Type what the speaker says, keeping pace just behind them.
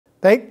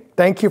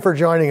Thank you for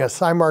joining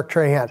us. I'm Mark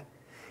Trahant.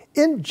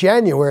 In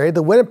January,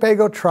 the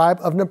Winnebago tribe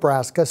of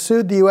Nebraska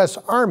sued the U.S.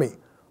 Army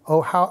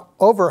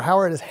over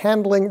how it is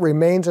handling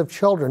remains of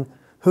children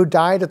who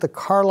died at the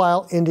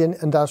Haskell Indian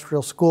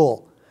Industrial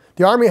School.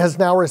 The Army has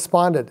now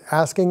responded,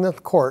 asking the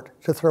court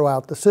to throw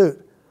out the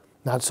suit.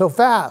 Not so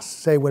fast,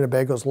 say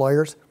Winnebago's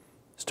lawyers.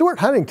 Stuart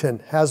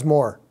Huntington has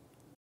more.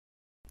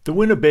 The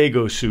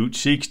Winnebago suit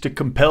seeks to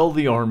compel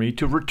the Army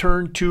to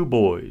return two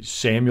boys,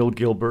 Samuel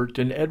Gilbert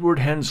and Edward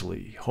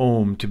Hensley,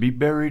 home to be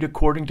buried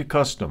according to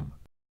custom.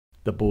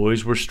 The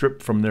boys were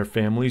stripped from their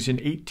families in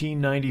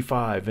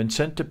 1895 and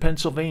sent to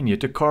Pennsylvania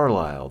to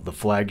Carlisle, the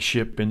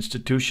flagship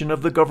institution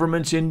of the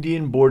government's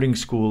Indian boarding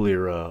school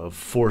era of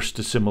forced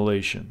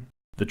assimilation.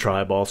 The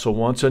tribe also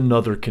wants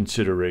another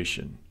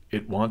consideration.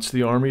 It wants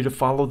the Army to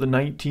follow the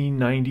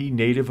 1990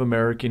 Native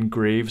American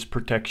Graves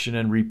Protection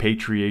and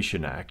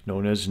Repatriation Act,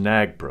 known as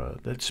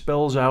NAGPRA, that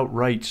spells out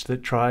rights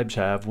that tribes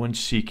have when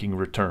seeking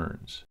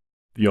returns.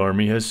 The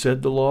Army has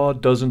said the law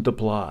doesn't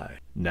apply.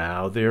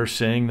 Now they are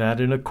saying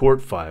that in a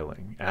court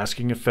filing,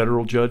 asking a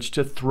federal judge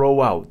to throw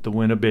out the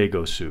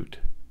Winnebago suit.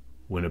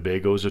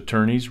 Winnebago's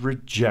attorneys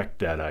reject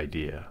that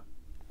idea.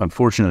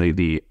 Unfortunately,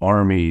 the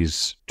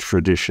Army's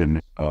tradition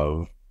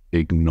of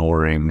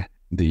ignoring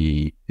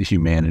the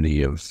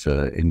humanity of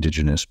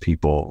Indigenous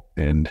people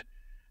and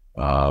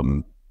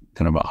kind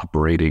of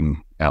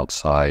operating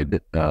outside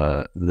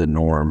the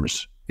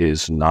norms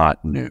is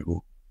not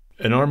new.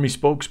 An Army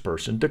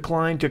spokesperson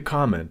declined to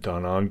comment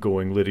on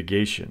ongoing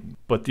litigation,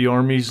 but the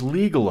Army's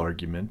legal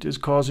argument is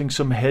causing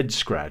some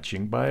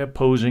head-scratching by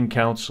opposing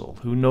counsel,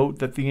 who note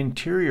that the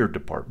Interior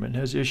Department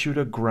has issued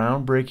a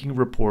groundbreaking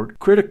report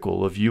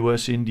critical of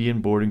U.S.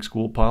 Indian boarding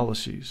school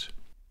policies.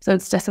 So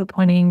it's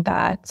disappointing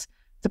that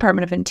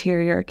Department of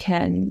Interior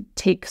can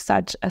take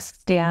such a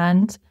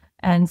stand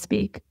and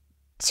speak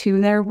to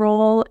their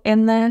role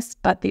in this,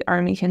 but the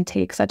Army can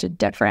take such a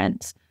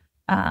different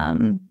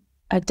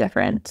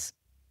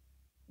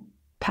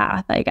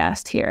path, I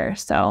guess, here.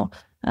 So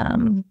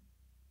I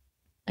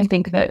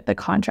think that the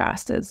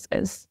contrast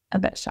is a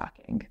bit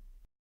shocking.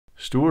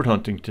 Stuart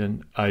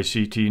Huntington,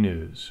 ICT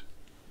News.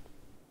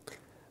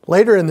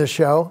 Later in the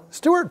show,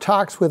 Stuart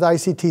talks with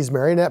ICT's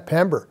Marinette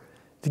Pember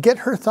to get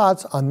her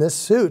thoughts on this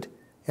suit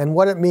and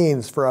what it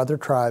means for other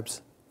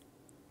tribes.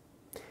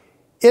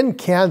 In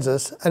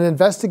Kansas, an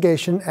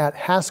investigation at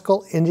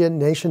Haskell Indian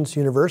Nations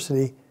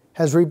University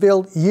has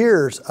revealed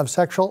years of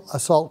sexual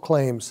assault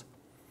claims.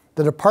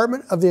 The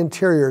Department of the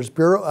Interior's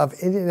Bureau of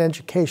Indian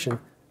Education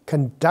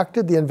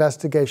conducted the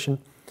investigation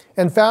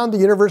and found the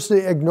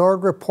university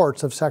ignored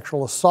reports of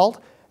sexual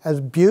assault,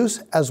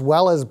 abuse, as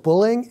well as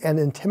bullying and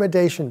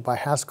intimidation by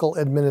Haskell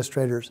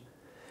administrators.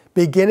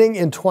 Beginning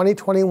in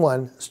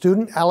 2021,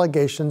 student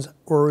allegations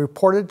were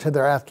reported to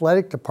their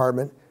athletic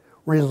department,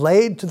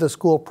 relayed to the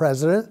school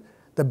president,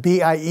 the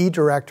BIE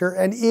director,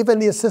 and even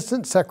the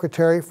assistant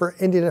secretary for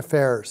Indian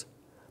Affairs.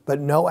 But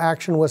no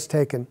action was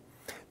taken.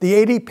 The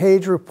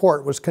 80-page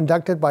report was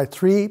conducted by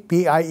 3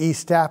 BIE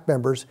staff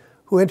members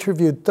who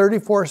interviewed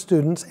 34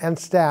 students and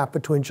staff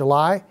between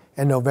July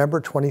and November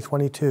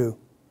 2022.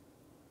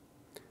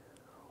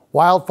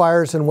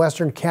 Wildfires in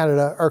Western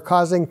Canada are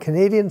causing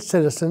Canadian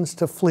citizens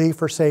to flee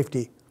for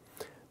safety.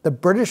 The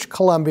British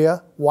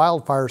Columbia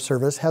Wildfire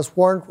Service has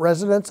warned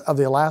residents of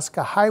the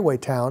Alaska highway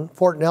town,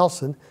 Fort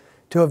Nelson,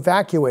 to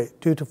evacuate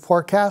due to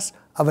forecasts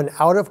of an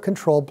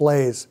out-of-control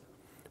blaze.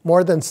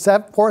 More than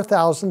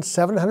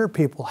 4,700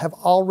 people have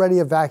already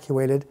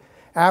evacuated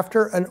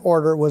after an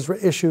order was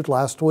issued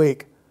last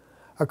week.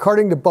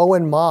 According to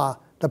Bowen Ma,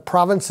 the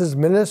province's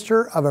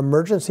Minister of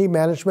Emergency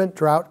Management,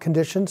 Drought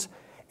Conditions,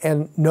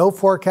 and no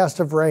forecast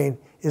of rain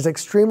is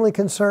extremely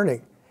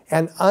concerning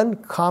and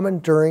uncommon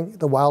during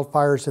the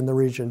wildfires in the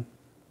region.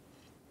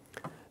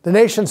 The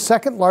nation's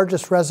second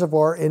largest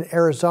reservoir in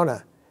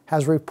Arizona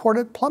has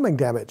reported plumbing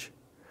damage.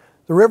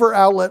 The river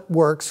outlet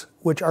works,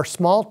 which are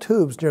small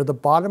tubes near the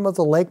bottom of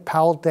the Lake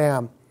Powell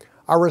Dam,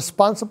 are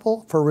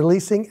responsible for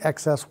releasing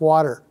excess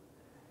water.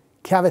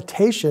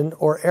 Cavitation,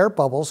 or air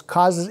bubbles,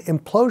 causes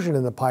implosion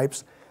in the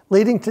pipes,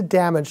 leading to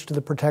damage to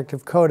the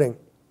protective coating.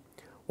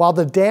 While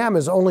the dam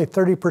is only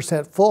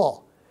 30%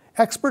 full,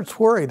 experts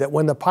worry that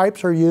when the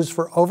pipes are used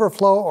for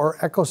overflow or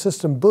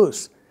ecosystem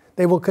boosts,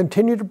 they will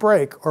continue to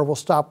break or will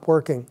stop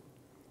working.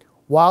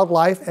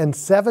 Wildlife and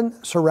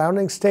 7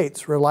 surrounding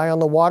states rely on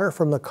the water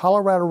from the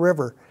Colorado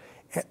River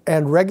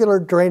and regular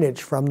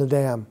drainage from the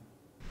dam.